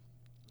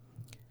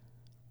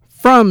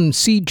From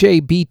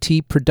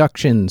CJBT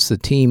Productions, the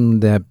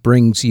team that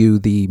brings you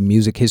the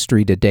Music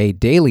History Today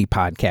Daily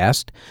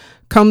podcast,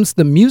 comes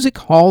the Music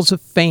Halls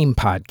of Fame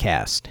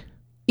podcast.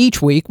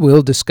 Each week,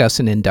 we'll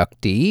discuss an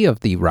inductee of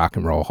the Rock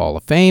and Roll Hall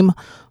of Fame,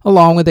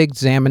 along with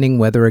examining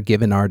whether a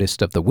given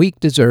artist of the week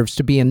deserves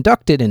to be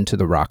inducted into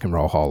the Rock and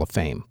Roll Hall of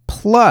Fame.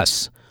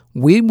 Plus,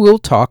 we will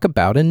talk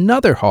about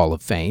another Hall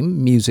of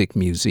Fame, Music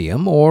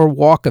Museum, or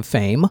Walk of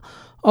Fame,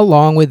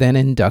 along with an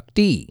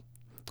inductee.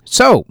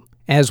 So,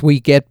 as we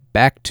get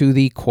back to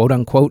the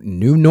quote-unquote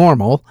new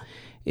normal,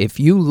 if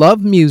you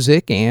love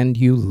music and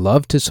you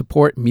love to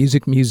support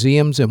music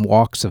museums and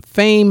walks of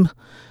fame,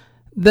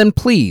 then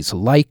please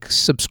like,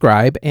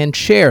 subscribe, and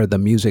share the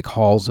Music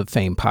Halls of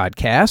Fame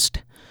podcast.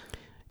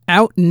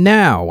 Out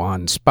now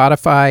on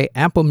Spotify,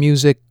 Apple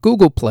Music,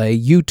 Google Play,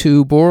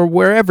 YouTube, or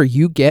wherever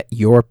you get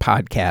your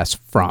podcasts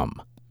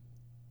from.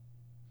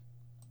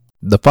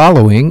 The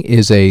following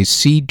is a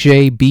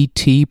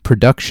CJBT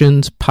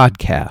Productions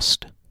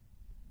podcast.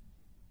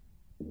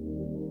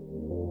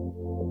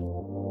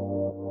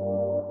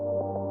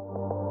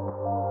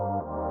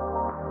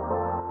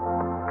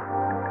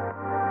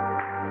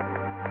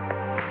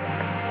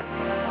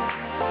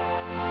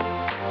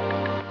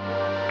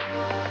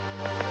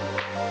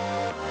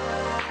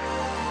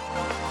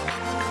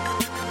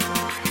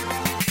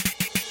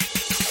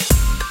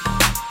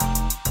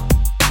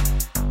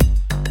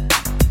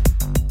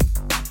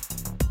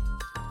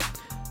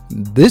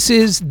 This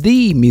is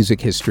the Music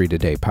History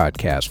Today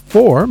podcast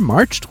for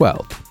March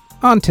 12th.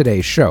 On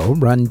today's show,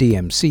 Run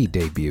DMC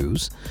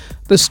debuts,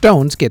 the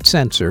Stones get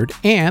censored,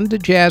 and a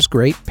jazz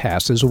great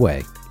passes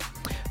away.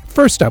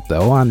 First up,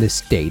 though, on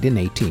this date in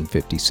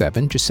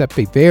 1857,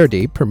 Giuseppe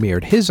Verdi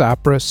premiered his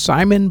opera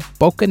Simon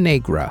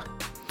Boccanegra.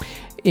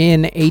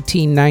 In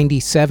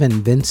 1897,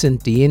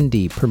 Vincent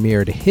d'Indy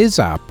premiered his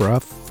opera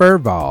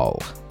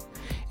Ferval.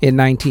 In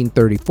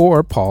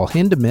 1934, Paul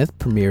Hindemith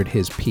premiered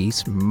his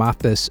piece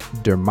Mathis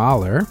der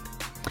Maler.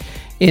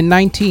 In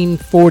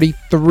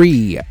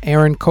 1943,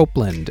 Aaron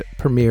Copland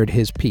premiered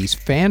his piece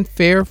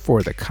Fanfare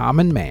for the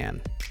Common Man.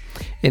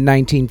 In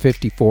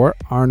 1954,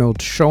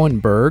 Arnold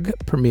Schoenberg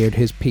premiered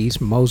his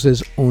piece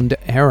Moses und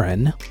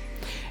Aaron.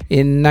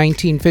 In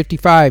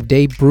 1955,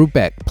 Dave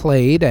Brubeck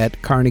played at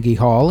Carnegie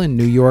Hall in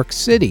New York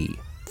City,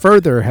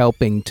 further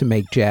helping to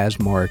make jazz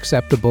more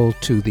acceptable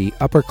to the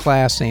upper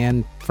class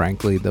and,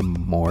 frankly, the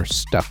more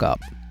stuck-up.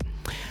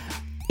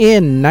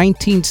 In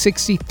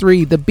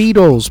 1963, the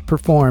Beatles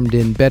performed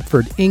in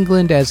Bedford,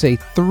 England as a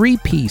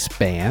three-piece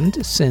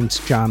band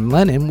since John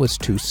Lennon was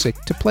too sick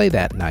to play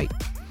that night.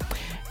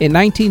 In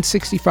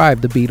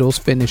 1965, the Beatles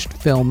finished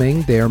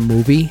filming their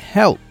movie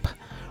Help.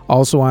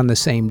 Also on the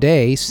same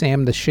day,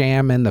 Sam the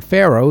Sham and the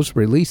Pharaohs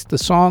released the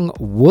song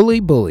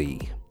Wooly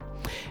Bully.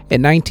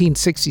 In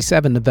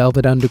 1967, the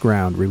Velvet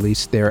Underground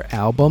released their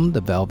album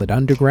The Velvet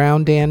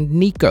Underground and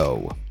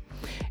Nico.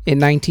 In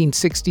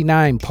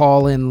 1969,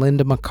 Paul and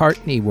Linda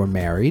McCartney were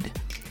married.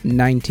 In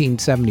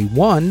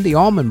 1971, the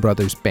Allman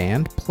Brothers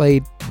Band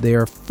played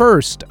their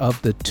first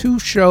of the two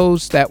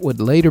shows that would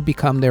later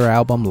become their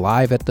album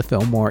Live at the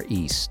Fillmore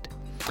East.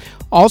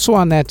 Also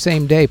on that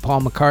same day,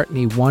 Paul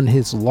McCartney won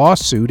his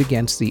lawsuit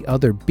against the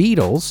other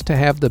Beatles to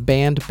have the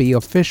band be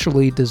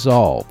officially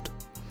dissolved.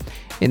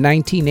 In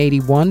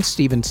 1981,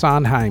 Stephen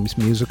Sondheim's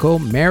musical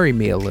Marry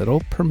Me a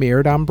Little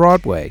premiered on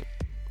Broadway.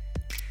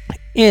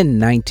 In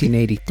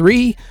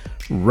 1983,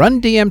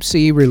 Run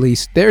DMC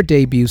released their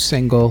debut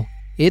single,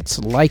 It's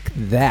Like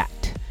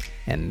That,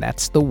 and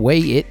that's the way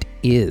it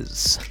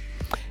is.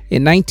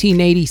 In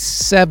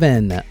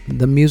 1987,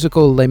 the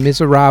musical Les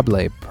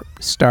Miserables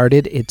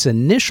started its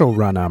initial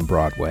run on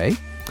Broadway.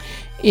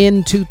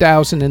 In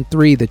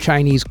 2003, the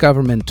Chinese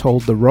government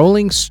told the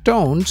Rolling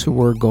Stones, who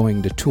were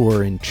going to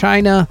tour in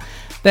China,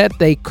 that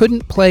they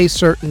couldn't play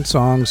certain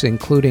songs,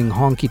 including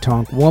Honky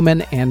Tonk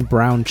Woman and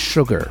Brown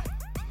Sugar.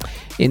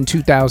 In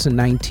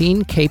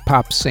 2019,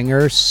 K-pop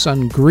singer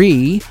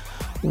Seungri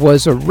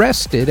was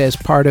arrested as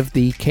part of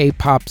the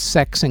K-pop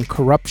sex and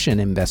corruption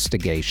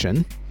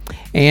investigation.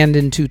 And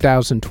in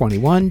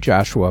 2021,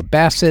 Joshua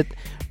Bassett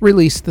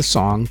released the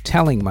song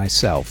Telling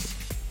Myself.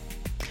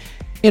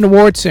 In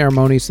award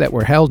ceremonies that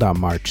were held on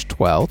March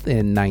 12th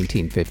in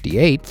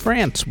 1958,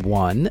 France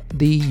won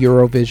the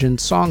Eurovision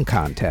Song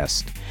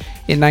Contest.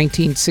 In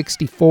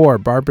 1964,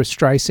 Barbra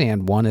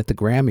Streisand won at the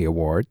Grammy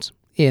Awards.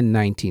 In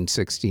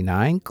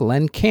 1969,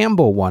 Glenn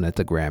Campbell won at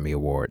the Grammy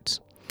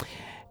Awards.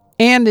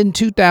 And in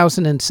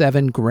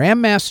 2007,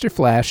 Grandmaster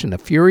Flash and the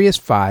Furious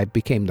Five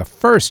became the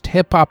first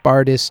hip-hop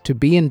artists to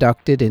be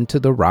inducted into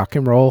the Rock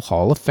and Roll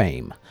Hall of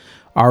Fame.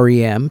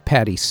 R.E.M.,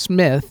 Patti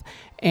Smith,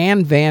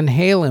 and Van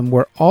Halen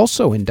were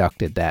also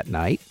inducted that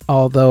night,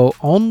 although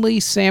only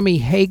Sammy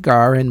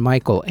Hagar and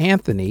Michael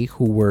Anthony,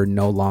 who were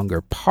no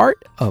longer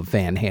part of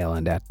Van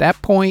Halen at that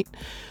point,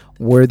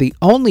 were the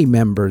only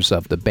members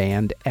of the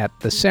band at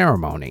the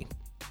ceremony.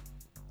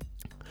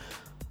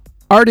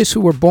 Artists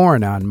who were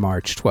born on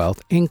March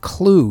 12th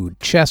include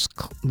Chess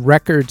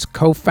Records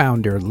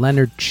co-founder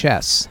Leonard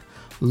Chess,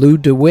 Lou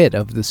DeWitt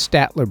of the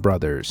Statler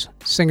Brothers,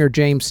 singer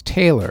James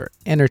Taylor,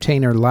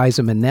 entertainer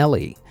Liza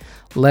Minnelli,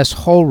 Les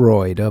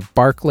Holroyd of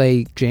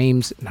Barclay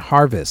James and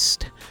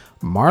Harvest,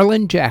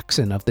 Marlon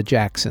Jackson of the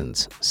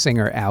Jacksons,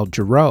 singer Al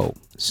Jarreau,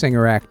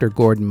 singer-actor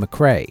Gordon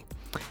MacRae,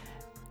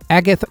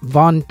 Agathe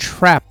Von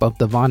Trapp of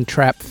the Von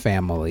Trapp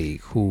family,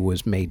 who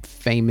was made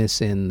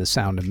famous in the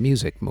Sound of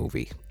Music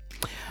movie,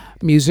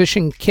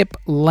 musician Kip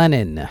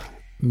Lennon,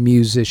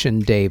 musician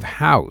Dave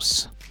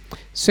House,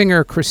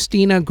 singer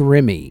Christina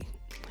Grimmie,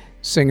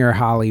 singer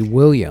Holly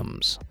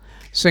Williams,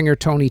 singer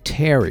Tony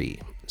Terry,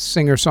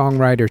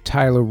 singer-songwriter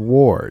Tyler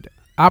Ward,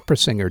 opera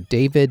singer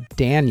David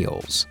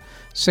Daniels,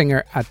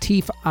 singer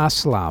Atif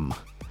Aslam,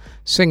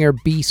 singer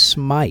B.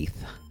 Smythe,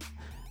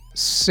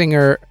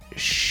 singer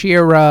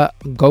Shira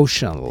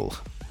Ghoshal,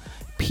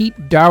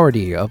 Pete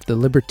Doherty of the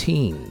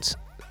Libertines,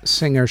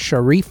 singer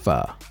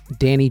Sharifa,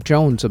 Danny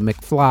Jones of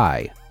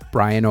McFly,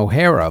 Brian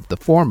O'Hara of The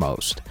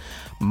Foremost,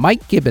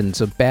 Mike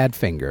Gibbons of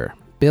Badfinger,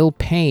 Bill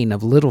Payne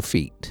of Little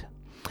Feat,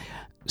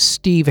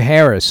 Steve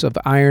Harris of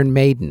Iron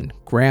Maiden,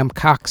 Graham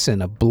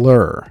Coxon of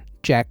Blur,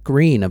 Jack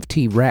Green of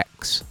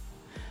T-Rex,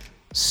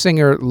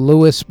 singer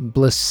Louis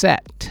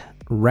Blissett,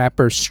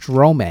 rapper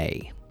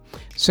Stromae,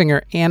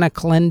 singer Anna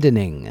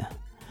Clendening,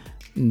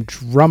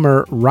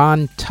 drummer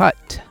Ron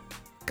Tutt,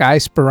 Guy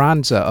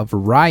Speranza of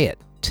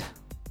Riot,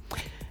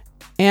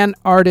 and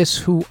artists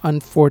who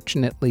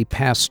unfortunately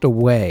passed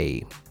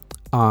away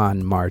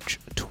on March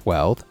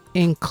 12th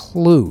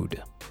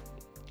include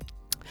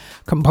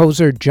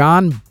composer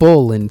John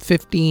Bull in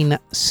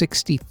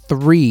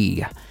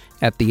 1563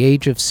 at the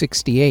age of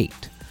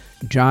 68.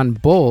 John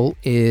Bull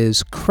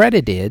is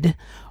credited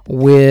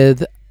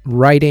with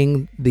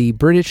writing the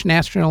British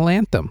national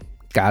anthem,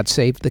 God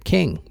Save the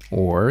King,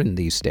 or in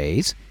these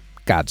days,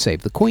 God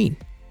Save the Queen.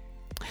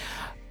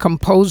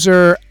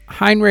 Composer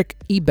Heinrich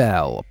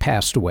Ebel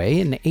passed away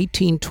in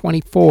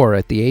 1824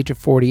 at the age of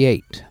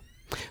 48.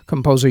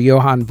 Composer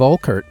Johann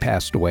Volkert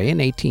passed away in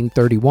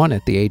 1831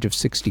 at the age of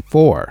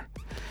 64.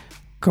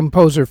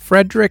 Composer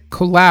Frederick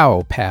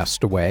Kuhlau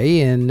passed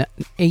away in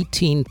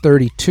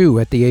 1832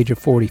 at the age of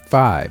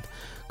 45.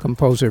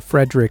 Composer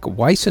Frederick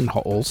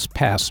Weissenholz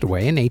passed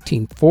away in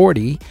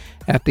 1840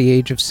 at the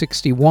age of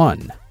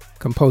 61.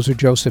 Composer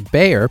Joseph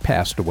Bayer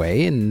passed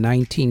away in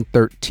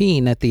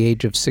 1913 at the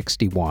age of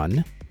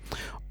 61.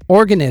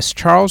 Organist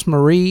Charles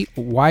Marie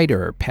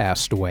Wider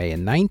passed away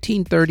in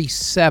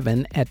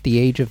 1937 at the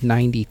age of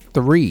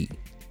 93.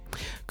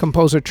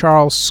 Composer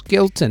Charles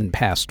Skilton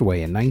passed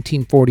away in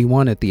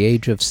 1941 at the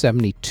age of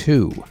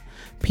 72.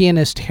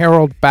 Pianist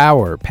Harold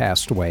Bauer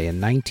passed away in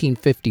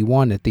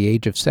 1951 at the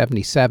age of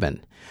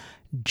 77.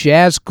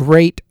 Jazz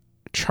great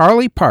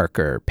Charlie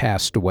Parker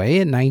passed away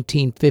in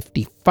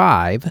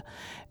 1955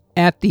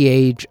 at the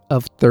age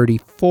of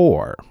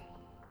 34.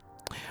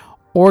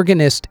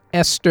 Organist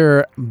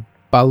Esther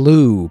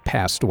Ballou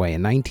passed away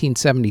in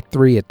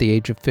 1973 at the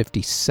age of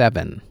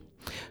 57.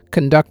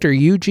 Conductor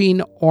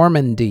Eugene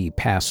Ormandy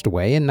passed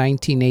away in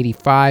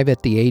 1985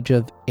 at the age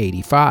of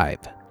 85.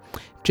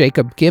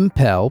 Jacob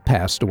Gimpel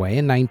passed away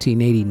in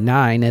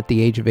 1989 at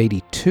the age of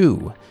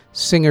 82.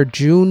 Singer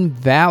June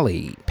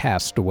Valley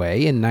passed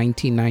away in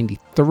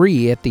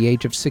 1993 at the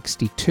age of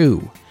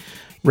 62.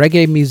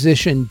 Reggae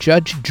musician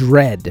Judge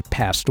Dredd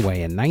passed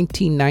away in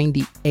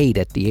 1998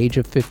 at the age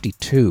of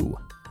 52.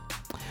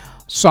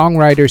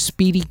 Songwriter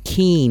Speedy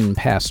Keen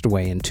passed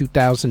away in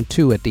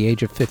 2002 at the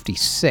age of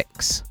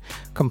 56.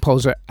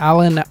 Composer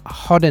Alan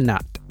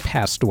Hodenat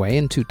passed away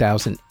in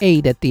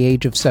 2008 at the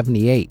age of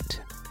 78.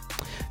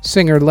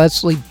 Singer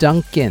Leslie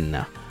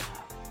Duncan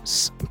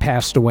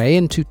passed away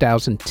in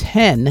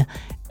 2010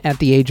 at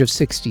the age of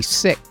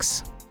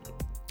 66.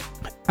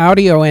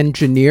 Audio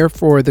engineer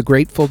for the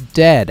Grateful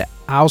Dead,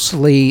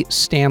 Owsley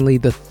Stanley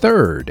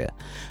III,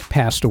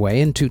 passed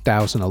away in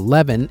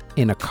 2011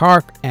 in a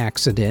car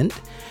accident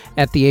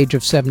at the age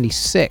of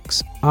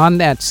 76. On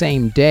that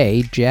same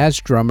day, jazz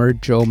drummer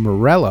Joe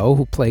Morello,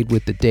 who played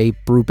with the Dave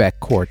Brubeck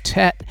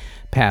Quartet,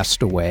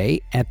 passed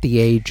away at the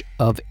age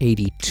of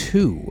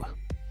 82.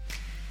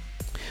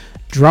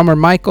 Drummer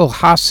Michael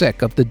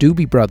Hosek of the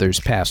Doobie Brothers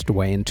passed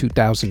away in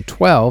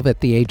 2012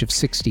 at the age of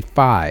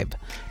 65.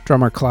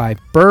 Drummer Clive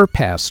Burr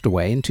passed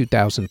away in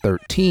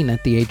 2013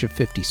 at the age of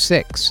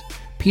 56.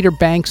 Peter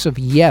Banks of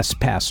Yes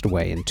passed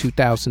away in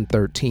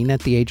 2013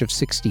 at the age of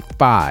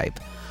 65.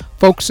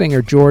 Folk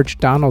singer George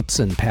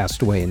Donaldson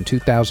passed away in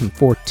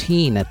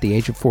 2014 at the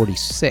age of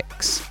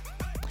 46.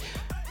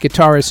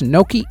 Guitarist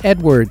Noki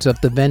Edwards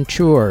of the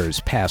Ventures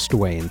passed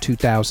away in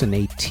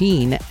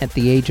 2018 at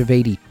the age of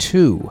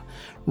 82.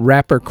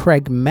 Rapper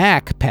Craig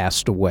Mack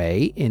passed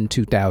away in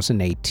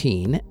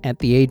 2018 at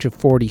the age of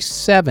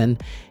 47,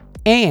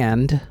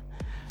 and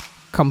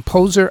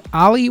composer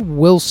Ollie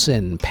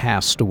Wilson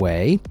passed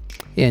away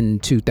in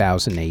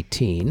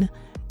 2018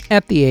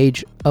 at the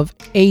age of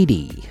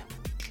 80.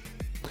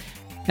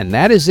 And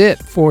that is it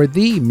for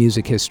the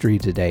Music History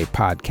Today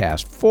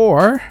podcast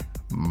for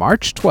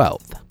March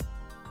 12th.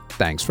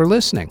 Thanks for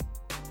listening.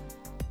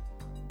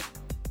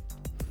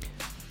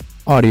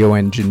 Audio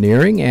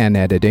engineering and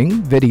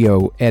editing,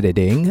 video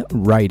editing,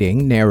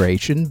 writing,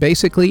 narration,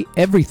 basically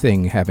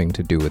everything having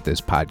to do with this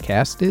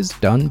podcast is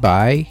done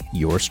by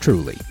yours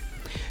truly.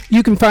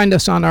 You can find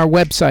us on our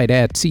website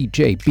at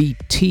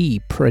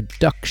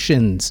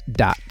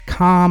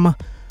cjbtproductions.com.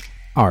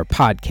 Our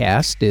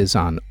podcast is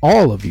on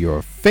all of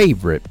your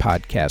favorite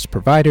podcast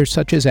providers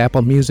such as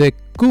Apple Music,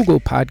 Google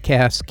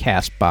Podcasts,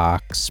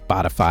 CastBox,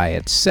 Spotify,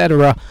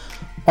 etc.,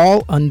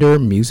 all under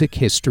Music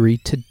History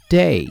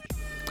Today.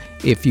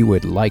 If you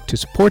would like to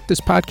support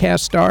this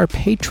podcast, our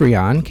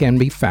Patreon can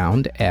be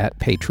found at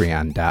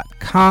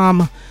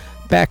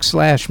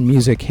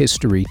patreon.com/Music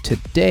History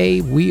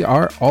Today. We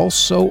are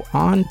also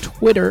on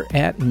Twitter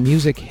at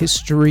Music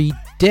History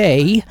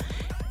Day,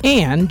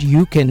 and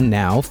you can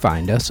now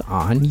find us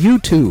on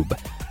YouTube.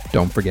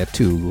 Don't forget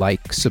to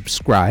like,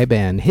 subscribe,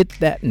 and hit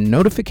that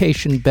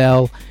notification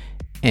bell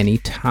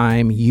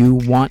anytime you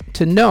want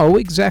to know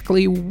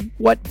exactly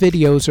what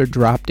videos are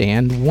dropped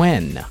and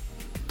when.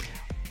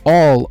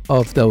 All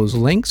of those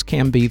links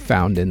can be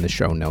found in the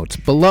show notes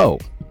below.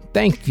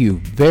 Thank you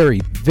very,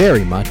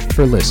 very much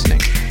for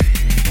listening.